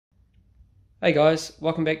Hey guys,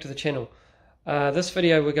 welcome back to the channel. This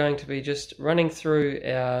video we're going to be just running through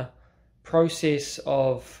our process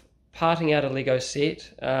of parting out a Lego set.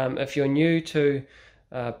 If you're new to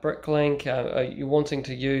Bricklink, you're wanting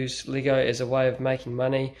to use Lego as a way of making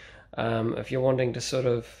money, if you're wanting to sort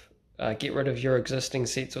of get rid of your existing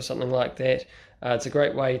sets or something like that, it's a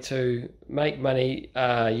great way to make money.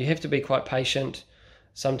 You have to be quite patient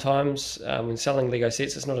sometimes when selling Lego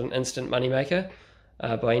sets. It's not an instant money maker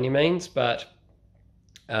by any means, but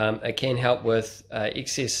it can help with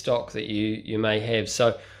excess stock that you may have.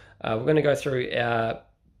 So we're going to go through our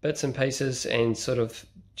bits and pieces and sort of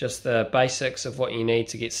just the basics of what you need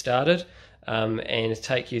to get started, and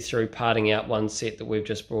take you through parting out one set that we've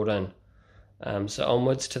just brought in. So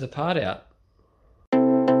onwards to the part out.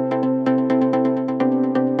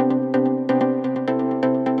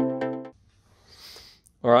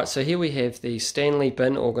 Alright, so here we have the Stanley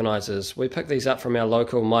bin organisers. We picked these up from our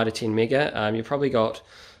local Mitre 10 Mega. You've probably got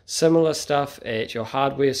similar stuff at your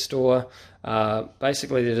hardware store.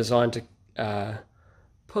 Basically they're designed to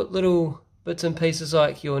put little bits and pieces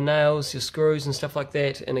like your nails, your screws and stuff like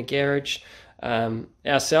that in a garage.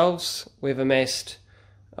 Ourselves, we've amassed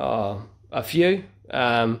a few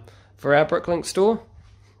for our Bricklink store.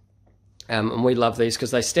 And we love these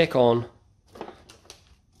because they stack on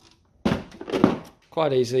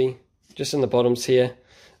quite easy, just in the bottoms here,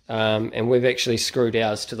 and we've actually screwed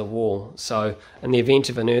ours to the wall, so in the event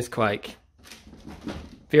of an earthquake,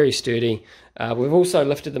 very sturdy. We've also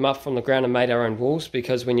lifted them up from the ground and made our own walls,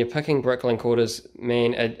 because when you're picking Bricklink orders,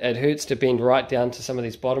 man, it hurts to bend right down to some of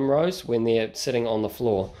these bottom rows when they're sitting on the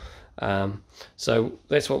floor. So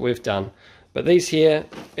that's what we've done. But these here,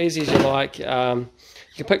 easy as you like.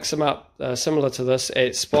 You can pick some up similar to this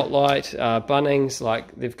at Spotlight, Bunnings.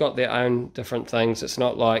 Like, they've got their own different things. It's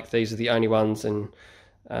not like these are the only ones and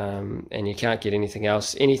you can't get anything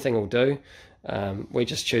else. Anything will do. We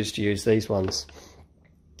just choose to use these ones.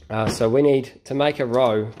 So we need to make a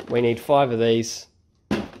row. We need 5 of these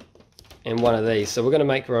and 1 of these. So we're going to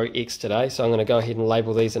make row X today. So I'm going to go ahead and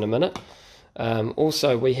label these in a minute.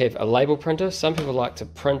 Also, we have a label printer. Some people like to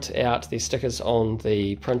print out their stickers on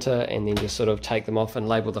the printer and then just sort of take them off and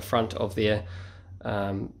label the front of their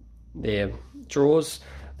drawers.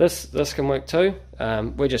 This can work too.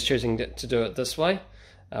 We're just choosing to do it this way.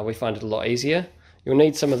 We find it a lot easier. You'll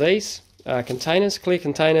need some of these containers, clear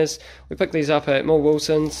containers. We picked these up at Moore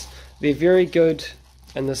Wilson's. They're very good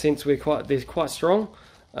in the sense they're quite strong.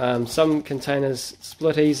 Some containers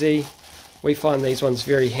split easy. We find these ones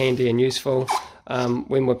very handy and useful.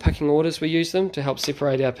 When we're picking orders, we use them to help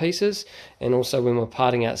separate our pieces, and also when we're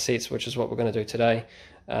parting out sets, which is what we're going to do today,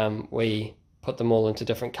 we put them all into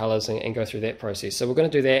different colours and go through that process. So we're going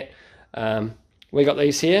to do that. We got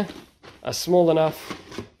these here, a small enough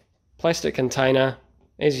plastic container,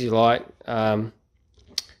 as you like, $5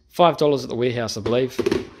 at the warehouse, I believe.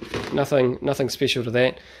 Nothing special to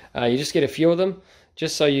that. You just get a few of them,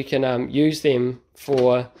 just so you can use them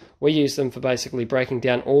for... We use them for basically breaking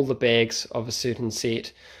down all the bags of a certain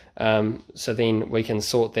set, so then we can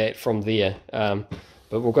sort that from there. But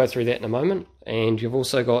we'll go through that in a moment. And you've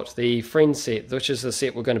also got the Friends set, which is the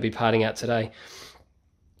set we're going to be parting out today.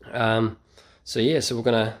 So yeah, so we're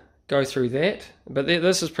going to go through that. But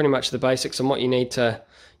this is pretty much the basics on what you need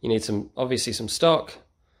obviously some stock,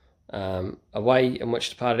 a way in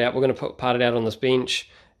which to part it out. We're going to part it out on this bench,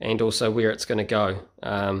 and also where it's going to go.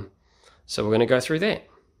 So we're going to go through that.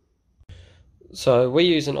 So we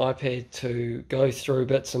use an iPad to go through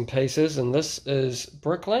bits and pieces, and this is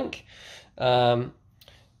Bricklink.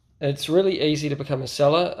 It's really easy to become a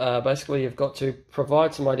seller. Basically, you've got to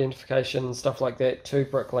provide some identification and stuff like that to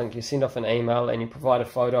Bricklink. You send off an email and you provide a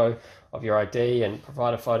photo of your ID and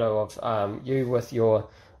provide a photo of you with your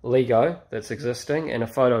Lego that's existing, and a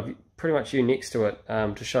photo of pretty much you next to it,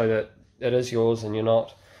 to show that it is yours and you're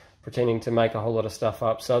not pretending to make a whole lot of stuff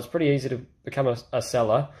up. So it's pretty easy to become a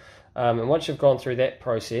seller. And once you've gone through that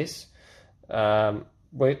process, today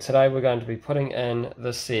we're going to be putting in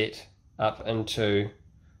the set up into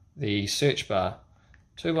the search bar,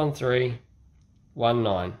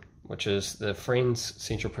 21319, which is the Friends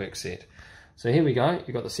Central Perk set. So here we go,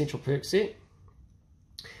 you've got the Central Perk set.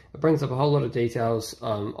 It brings up a whole lot of details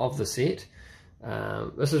of the set.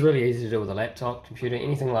 This is really easy to do with a laptop, computer,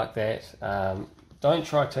 anything like that. Don't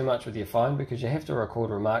try too much with your phone, because you have to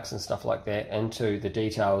record remarks and stuff like that into the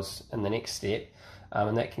details in the next step,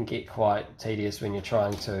 and that can get quite tedious when you're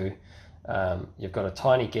trying to, you've got a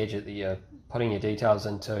tiny gadget that you're putting your details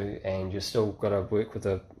into, and you've still got to work with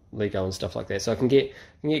the Lego and stuff like that. So it can get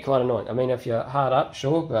quite annoying. I mean, if you're hard up,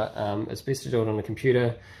 sure, but it's best to do it on a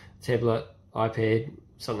computer, tablet, iPad,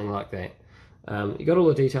 something like that. You got all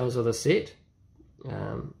the details of the set.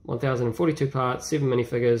 1042 parts, 7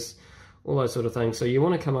 minifigures, all those sort of things. So you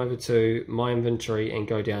want to come over to My Inventory and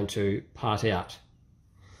go down to Part Out.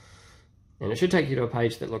 And it should take you to a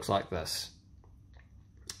page that looks like this.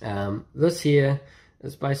 This here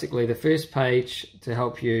is basically the first page to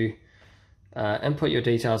help you input your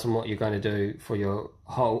details on what you're going to do for your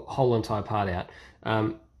whole entire part out.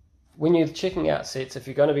 When you're checking out sets, if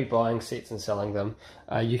you're going to be buying sets and selling them,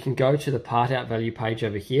 you can go to the part out value page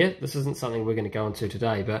over here. This isn't something we're going to go into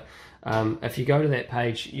today, but if you go to that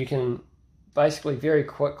page, you can basically very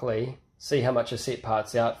quickly see how much a set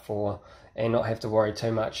parts out for and not have to worry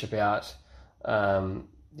too much about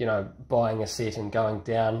you know, buying a set and going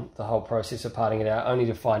down the whole process of parting it out, only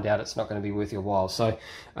to find out it's not going to be worth your while. So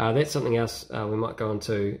that's something else we might go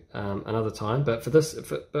into another time. But for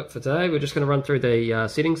today, we're just going to run through the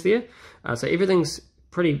settings there. So everything's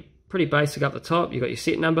pretty basic up the top. You've got your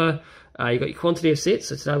set number, you've got your quantity of sets.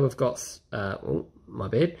 So today we've got, oh, my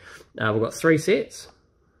bad, we've got 3 sets.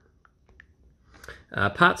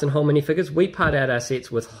 Parts and whole minifigures. We part out our sets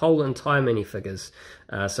with whole entire minifigures.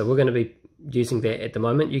 So we're going to be using that at the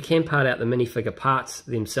moment. You can part out the minifigure parts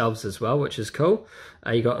themselves as well, which is cool.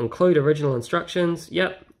 You got include original instructions.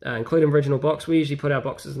 Yep, include original box. We usually put our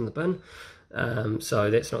boxes in the bin, so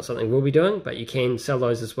that's not something we'll be doing, but you can sell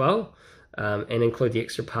those as well, and include the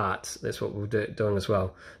extra parts. That's what we're doing as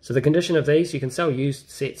well. So the condition of these, you can sell used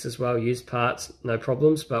sets as well, used parts, no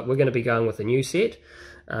problems, but we're going to be going with a new set,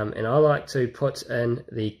 and I like to put in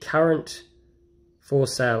the current for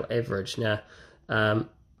sale average. Now,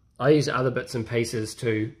 I use other bits and pieces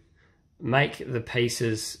to make the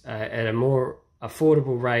pieces at a more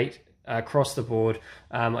affordable rate across the board.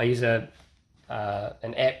 I use an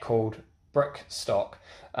app called Bricklink,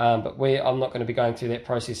 but I'm not going to be going through that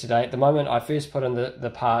process today. At the moment, I first put in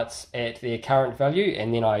the parts at their current value,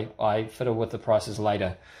 and then I fiddle with the prices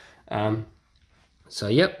later. So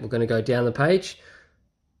yep, we're going to go down the page.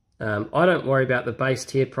 I don't worry about the base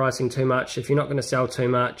tier pricing too much. If you're not going to sell too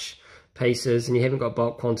much pieces and you haven't got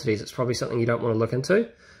bulk quantities, it's probably something you don't want to look into,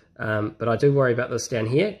 but I do worry about this down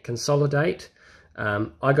here. Consolidate.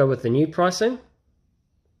 I go with the new pricing,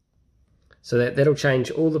 so that'll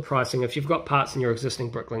change all the pricing. If you've got parts in your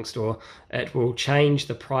existing Bricklink store, it will change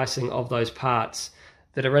the pricing of those parts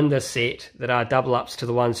that are in this set that are double ups to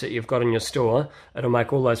the ones that you've got in your store. It'll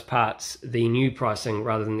make all those parts the new pricing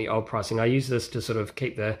rather than the old pricing. I use this to sort of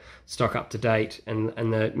keep the stock up to date and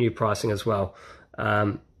the new pricing as well.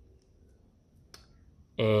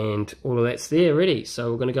 And all of that's there ready,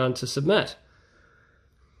 so we're going to go into submit,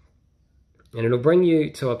 and it'll bring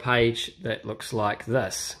you to a page that looks like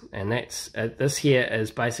this, and that's this here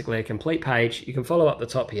is basically a complete page. You can follow up the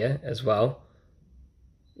top here as well.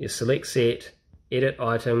 You select set, edit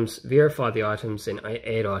items, verify the items, and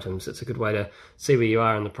add items. It's a good way to see where you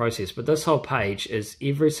are in the process, but this whole page is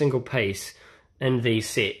every single piece in these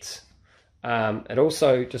sets. It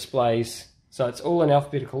also displays, so it's all in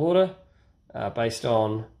alphabetical order, based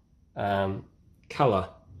on color.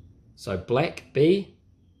 So black B,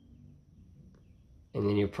 and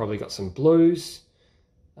then you've probably got some blues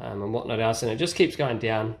and whatnot else, and it just keeps going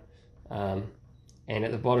down, and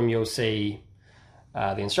at the bottom you'll see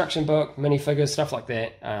the instruction book, minifigures, stuff like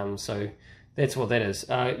that. So that's what that is.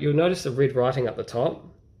 You'll notice the red writing up the top.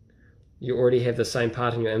 You already have the same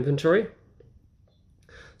part in your inventory.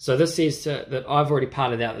 So this says that I've already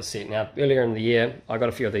parted out the set. Now, earlier in the year, I got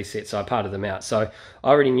a few of these sets, so I parted them out. So I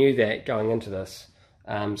already knew that going into this.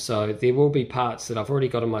 So there will be parts that I've already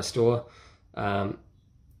got in my store.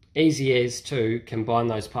 Easy as to combine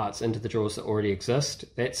those parts into the drawers that already exist.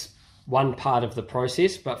 That's one part of the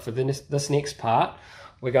process, but for this next part,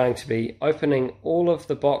 we're going to be opening all of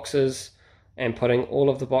the boxes and putting all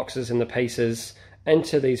of the boxes and the pieces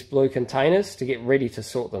into these blue containers to get ready to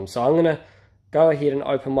sort them. So I'm going to go ahead and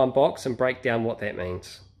open one box and break down what that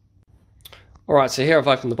means. Alright, so here I've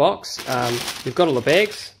opened the box. You've got all the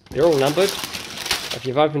bags, they're all numbered. If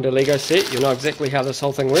you've opened a Lego set, you'll know exactly how this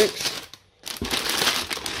whole thing works.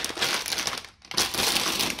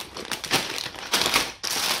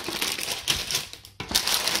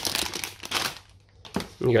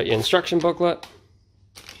 You got your instruction booklet,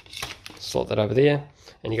 slot that over there,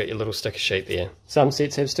 and you got your little sticker sheet there. Some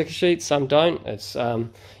sets have sticker sheets, some don't. It's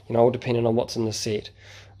you know, all depending on what's in the set.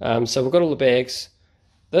 So we've got all the bags.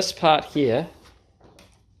 This part here,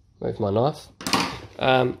 move my knife.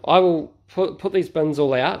 I will put these bins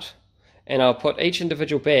all out, and I'll put each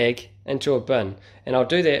individual bag into a bin, and I'll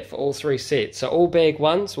do that for all 3 sets. So all bag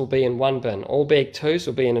 1s will be in one bin, all bag 2s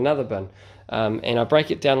will be in another bin, and I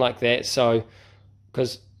break it down like that. So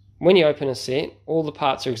because when you open a set, all the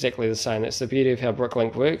parts are exactly the same. That's the beauty of how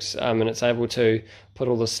Bricklink works, and it's able to put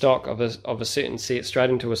all the stock of a certain set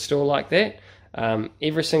straight into a store like that.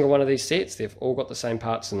 Every single one of these sets, they've all got the same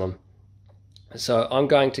parts in them. So I'm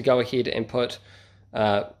going to go ahead and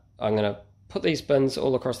I'm going to put these bins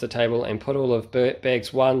all across the table and put all of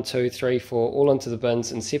bags 1, 2, 3, 4 all into the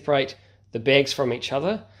bins and separate the bags from each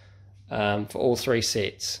other for all 3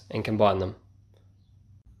 sets and combine them.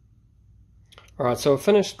 Alright, so I've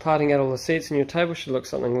finished parting out all the sets, and your table should look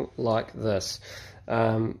something like this.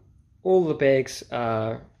 All the bags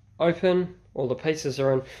are open, all the pieces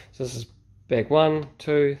are in. So this is bag 1,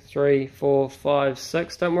 2, 3, 4, 5,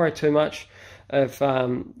 6. Don't worry too much if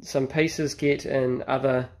some pieces get in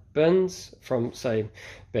other bins from, say,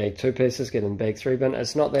 bag 2 pieces get in bag 3 bin.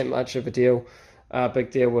 It's not that much of a deal, big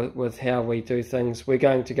deal with how we do things. We're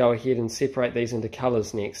going to go ahead and separate these into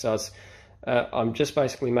colours next. So it's I'm just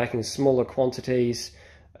basically making smaller quantities,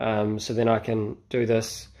 so then I can do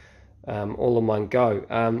this all in one go.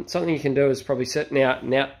 Something you can do is probably sit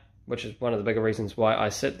now, which is one of the bigger reasons why I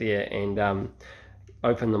sit there and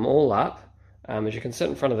open them all up, is you can sit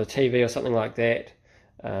in front of the TV or something like that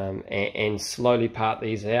and slowly part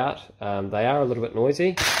these out. They are a little bit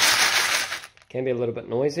noisy, can be a little bit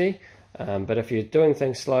noisy, but if you're doing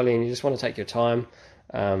things slowly and you just want to take your time,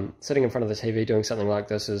 sitting in front of the TV doing something like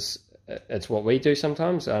this it's what we do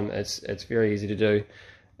sometimes. It's very easy to do,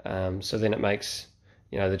 so then it makes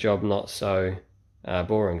the job not so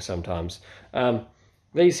boring sometimes.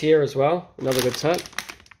 These here as well, another good tip.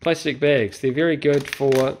 Plastic bags, they're very good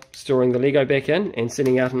for storing the Lego back in and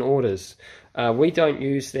sending out in orders. We don't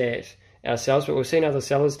use that ourselves, but we've seen other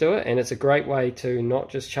sellers do it, and it's a great way to not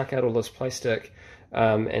just chuck out all this plastic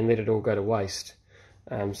and let it all go to waste.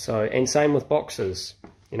 And same with boxes.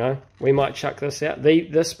 We might chuck this out.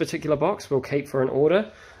 This particular box we'll keep for an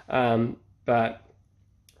order, but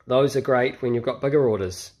those are great when you've got bigger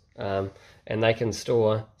orders, and they can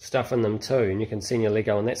store stuff in them too, and you can send your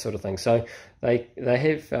Lego and that sort of thing. So they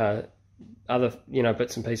have other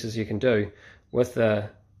bits and pieces you can do with them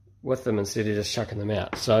instead of just chucking them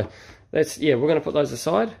out. So we're going to put those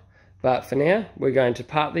aside. But for now, we're going to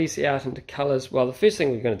part these out into colours. Well, the first thing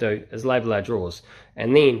we're going to do is label our drawers,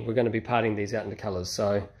 and then we're going to be parting these out into colours.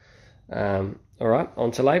 So, alright, on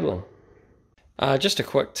to labelling. Just a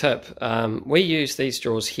quick tip. We use these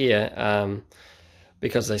drawers here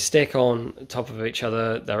because they stack on top of each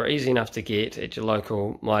other. They're easy enough to get at your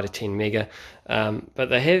local Mitre 10 Mega. But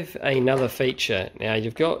they have another feature. Now,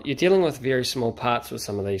 you're dealing with very small parts with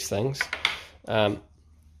some of these things.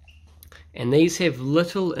 And these have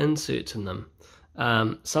little inserts in them.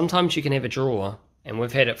 Sometimes you can have a drawer, and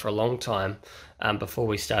we've had it for a long time before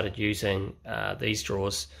we started using these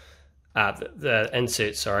drawers, the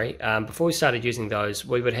inserts, sorry. Before we started using those,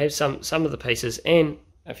 we would have some of the pieces, and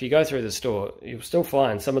if you go through the store, you'll still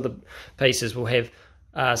find some of the pieces will have,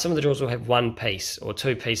 some of the drawers will have 1 piece or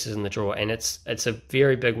 2 pieces in the drawer, and it's a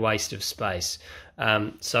very big waste of space.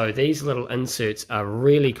 So these little inserts are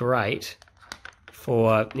really great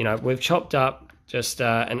for, we've chopped up just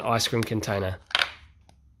an ice cream container,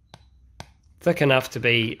 thick enough to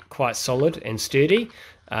be quite solid and sturdy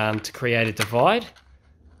to create a divide,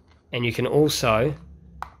 and you can also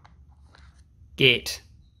get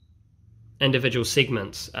individual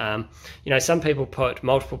segments. Some people put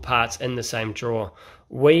multiple parts in the same drawer.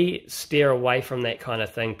 We steer away from that kind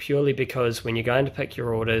of thing purely because when you're going to pick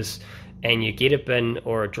your orders and you get a bin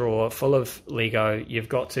or a drawer full of Lego, you've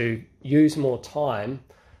got to use more time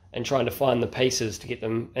in trying to find the pieces to get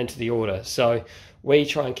them into the order. So we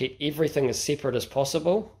try and keep everything as separate as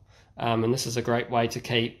possible, and this is a great way to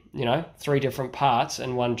keep 3 different parts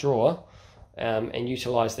in one drawer and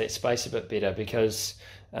utilize that space a bit better, because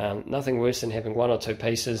nothing worse than having 1 or 2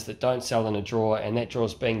 pieces that don't sell in a drawer, and that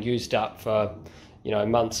drawer's being used up for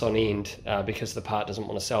months on end because the part doesn't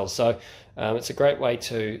want to sell. So it's a great way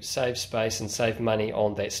to save space and save money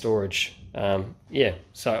on that storage.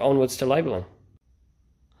 So onwards to labelling.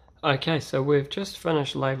 Okay, so we've just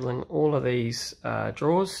finished labelling all of these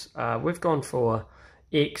drawers. We've gone for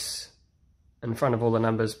X in front of all the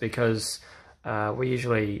numbers because we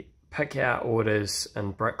usually pick our orders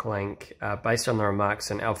in Bricklink based on the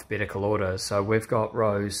remarks in alphabetical order. So we've got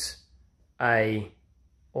rows A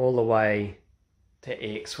all the way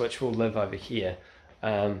to X, which will live over here.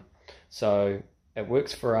 So it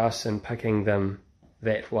works for us in picking them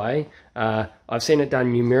that way. I've seen it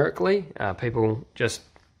done numerically. People just,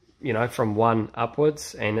 from 1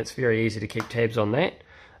 upwards, and it's very easy to keep tabs on that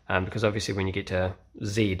because obviously when you get to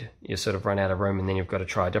Z, you sort of run out of room and then you've got to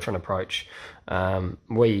try a different approach.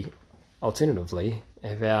 We alternatively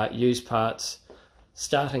have our used parts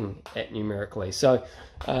starting at numerically. So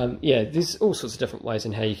yeah, there's all sorts of different ways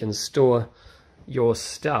in how you can store your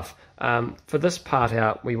stuff. For this part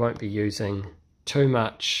out, we won't be using too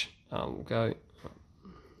much. We'll go,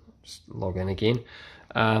 just log in again.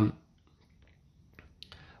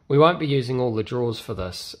 We won't be using all the drawers for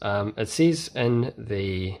this. It says in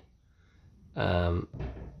the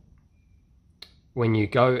when you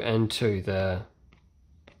go into the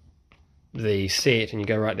set and you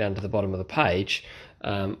go right down to the bottom of the page,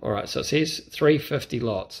 alright, so it says 350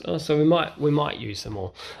 lots. Oh, so we might use them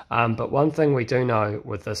all. But one thing we do know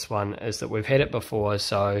with this one is that we've had it before,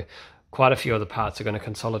 so quite a few of the parts are going to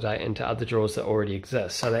consolidate into other drawers that already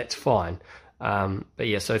exist, so that's fine. But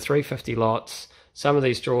yeah, so 350 lots. Some of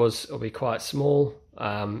these drawers will be quite small.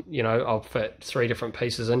 You know, I'll fit 3 different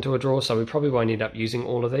pieces into a drawer, so we probably won't end up using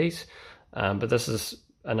all of these. But this is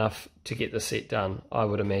enough to get the set done, I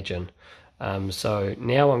would imagine. So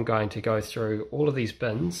now I'm going to go through all of these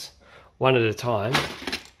bins one at a time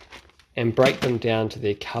and break them down to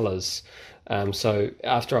their colours. So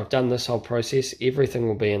after I've done this whole process, everything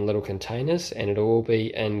will be in little containers and it'll all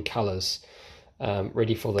be in colours,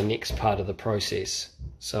 ready for the next part of the process.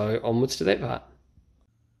 So onwards to that part.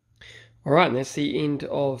 Alright, and that's the end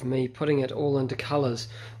of me putting it all into colours.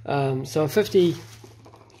 So 50, I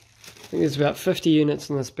think there's about 50 units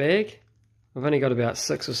in this bag. I've only got about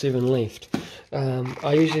 6 or 7 left.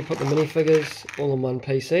 I usually put the minifigures all in one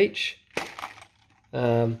piece each.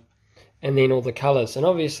 And then all the colours. And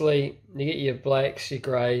obviously you get your blacks, your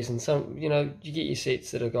greys, and some, you know, you get your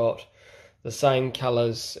sets that have got the same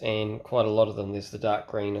colours, and quite a lot of them. There's the dark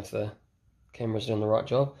green if the camera's doing the right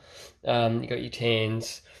job. You got your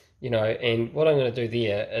tans, you know, and what I'm going to do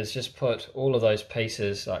there is just put all of those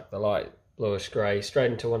pieces, like the light bluish grey,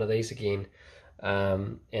 straight into one of these again.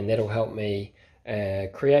 And that'll help me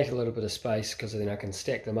create a little bit of space, because then I can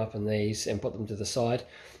stack them up in these and put them to the side,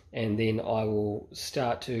 and then I will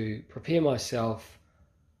start to prepare myself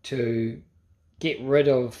to get rid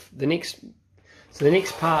of the next. So the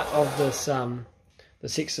next part of this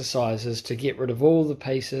exercise is to get rid of all the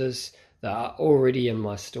pieces that are already in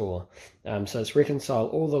my store. So it's reconcile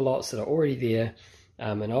all the lots that are already there,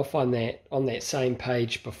 and I'll find that on that same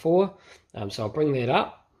page before. So I'll bring that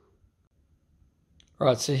up.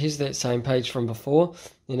 Right, so here's that same page from before,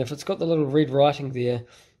 and if it's got the little red writing there,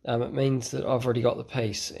 it means that I've already got the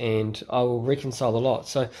piece, and I will reconcile the lots.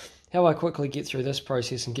 So how I quickly get through this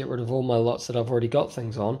process and get rid of all my lots that I've already got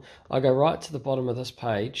things on, I go right to the bottom of this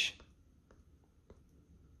page,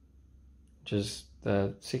 which is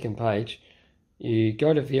the second page. You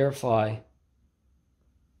go to verify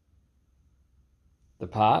the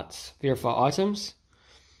parts, verify items,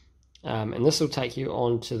 and this will take you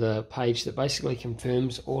on to the page that basically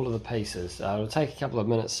confirms all of the pieces. It'll take a couple of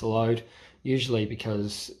minutes to load, usually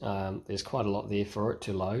because there's quite a lot there for it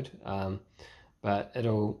to load, but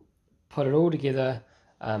it'll put it all together,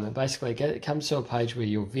 and basically it comes to a page where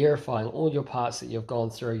you're verifying all your parts that you've gone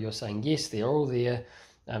through. You're saying yes, they're all there,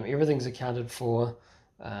 everything's accounted for,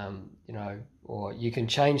 you know, or you can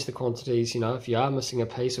change the quantities. You know, if you are missing a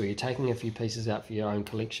piece or you're taking a few pieces out for your own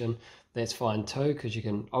collection, that's fine too, because you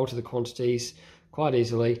can alter the quantities quite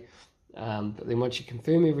easily. But then once you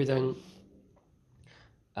confirm everything,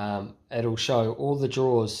 it'll show all the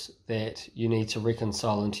drawers that you need to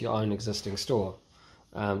reconcile into your own existing store.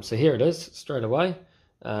 So here it is straight away,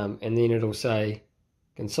 and then it'll say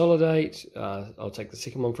consolidate. I'll take the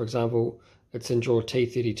second one for example. It's in drawer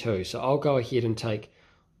T32, so I'll go ahead and take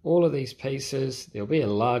all of these pieces. There'll be a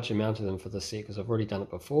large amount of them for this set because I've already done it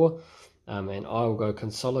before, and I will go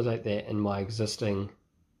consolidate that in my existing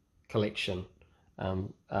collection.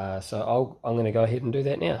 So I'm going to go ahead and do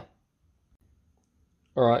that now.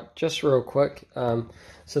 Alright, just real quick,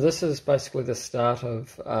 so this is basically the start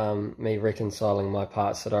of me reconciling my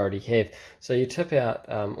parts that I already have. So you tip out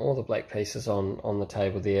all the black pieces on the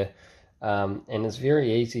table there, and it's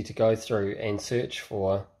very easy to go through and search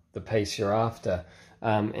for the piece you're after.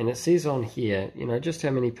 And it says on here, you know, just how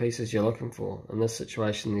many pieces you're looking for. In this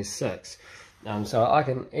situation there's 6. So I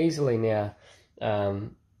can easily now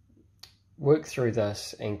work through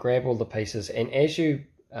this and grab all the pieces, and as you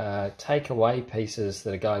take away pieces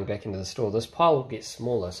that are going back into the store, this pile will get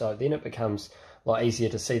smaller, so then it becomes a lot easier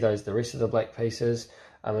to see the rest of the black pieces.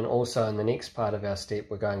 And also in the next part of our step,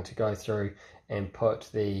 we're going to go through and put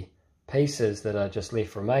the pieces that are just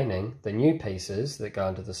left remaining, the new pieces that go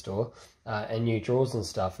into the store, and new drawers and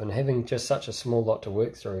stuff. And having just such a small lot to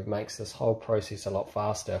work through makes this whole process a lot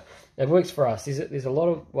faster. It works for us. There's a lot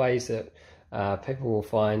of ways that people will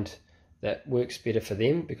find that works better for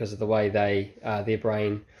them because of the way their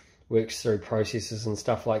brain works through processes and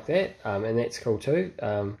stuff like that, and that's cool too.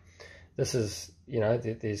 This is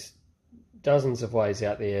there's dozens of ways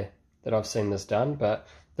out there that I've seen this done, but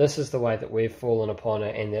this is the way that we've fallen upon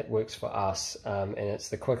it, and that works for us, and it's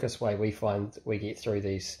the quickest way we find we get through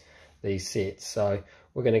these sets. So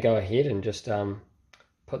we're going to go ahead and just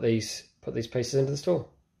put these pieces into the store.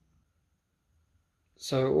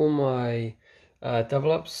 So all my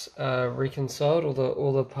double ups are reconciled.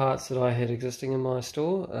 All the parts that I had existing in my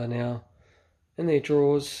store are now in their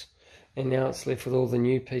drawers, and now it's left with all the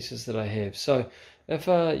new pieces that I have. So if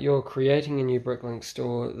you're creating a new Bricklink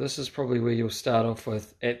store, this is probably where you'll start off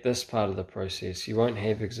with at this part of the process. You won't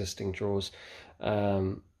have existing drawers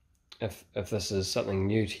if this is something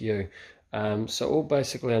new to you. So all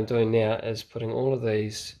basically I'm doing now is putting all of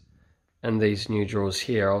these in these new drawers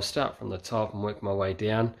here. I'll start from the top and work my way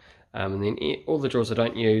down, and then all the drawers I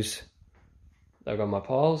don't use, they've got my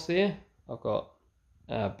piles there. I've got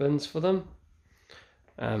bins for them,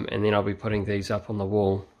 and then I'll be putting these up on the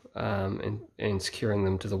wall and securing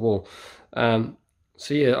them to the wall.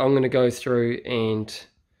 So yeah, I'm going to go through and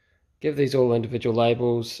give these all individual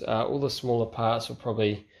labels. All the smaller parts will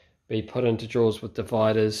probably be put into drawers with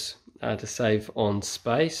dividers to save on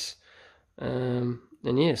space. And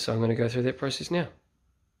yeah, so I'm going to go through that process now.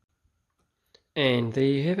 And there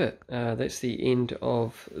you have it. That's the end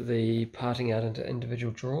of the parting out into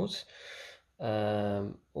individual drawers.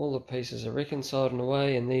 All the pieces are reconciled in a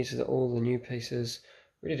way, and these are all the new pieces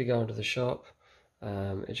ready to go into the shop.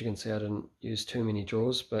 As you can see, I didn't use too many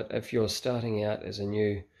drawers, but if you're starting out as a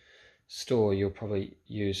new store, you'll probably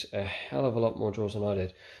use a hell of a lot more drawers than I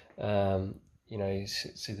did. You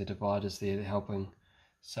see the dividers there, they're helping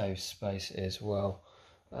save space as well.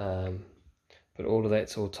 But all of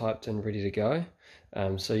that's all typed in, ready to go.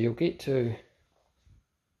 So you'll get to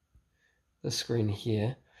this screen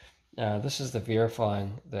here. This is the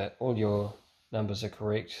verifying that all your numbers are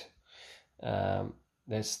correct.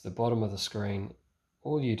 That's the bottom of the screen.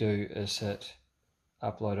 All you do is hit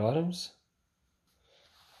upload items,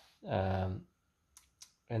 and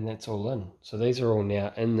that's all in. So these are all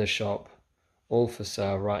now in the shop, all for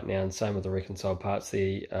sale right now, and same with the reconciled parts.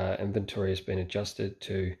 The inventory has been adjusted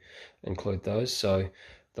to include those. So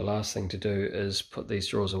the last thing to do is put these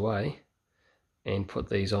drawers away and put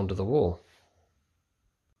these onto the wall.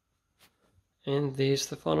 And there's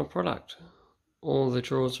the final product. All the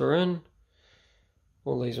drawers are in.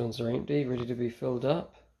 All these ones are empty, ready to be filled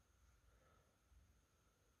up.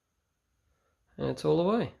 And it's all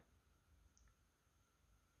away.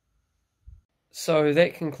 So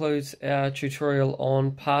that concludes our tutorial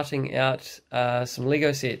on parting out some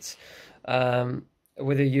Lego sets.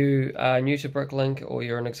 Whether you are new to Bricklink or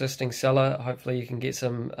you're an existing seller, hopefully you can get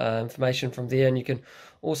some information from there, and you can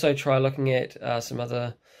also try looking at some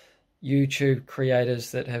other YouTube creators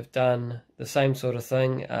that have done the same sort of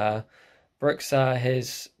thing. Brickstar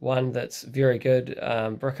has one that's very good.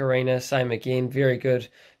 Brick Arena, same again, very good,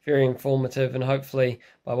 very informative, and hopefully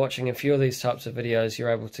by watching a few of these types of videos you're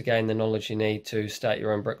able to gain the knowledge you need to start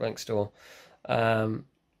your own Bricklink store.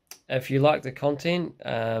 If you like the content,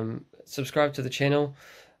 subscribe to the channel.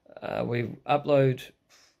 We upload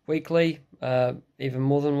weekly, even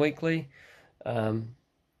more than weekly.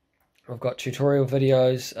 We've got tutorial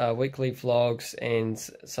videos, weekly vlogs, and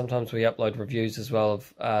sometimes we upload reviews as well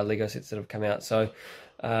of Lego sets that have come out. So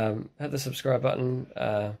hit the subscribe button.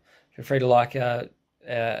 Feel free to like our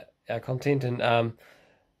content, and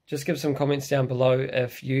just give some comments down below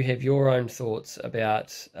if you have your own thoughts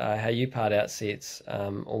about how you part out sets,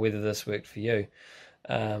 or whether this worked for you.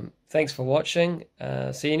 Thanks for watching.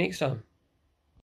 See you next time.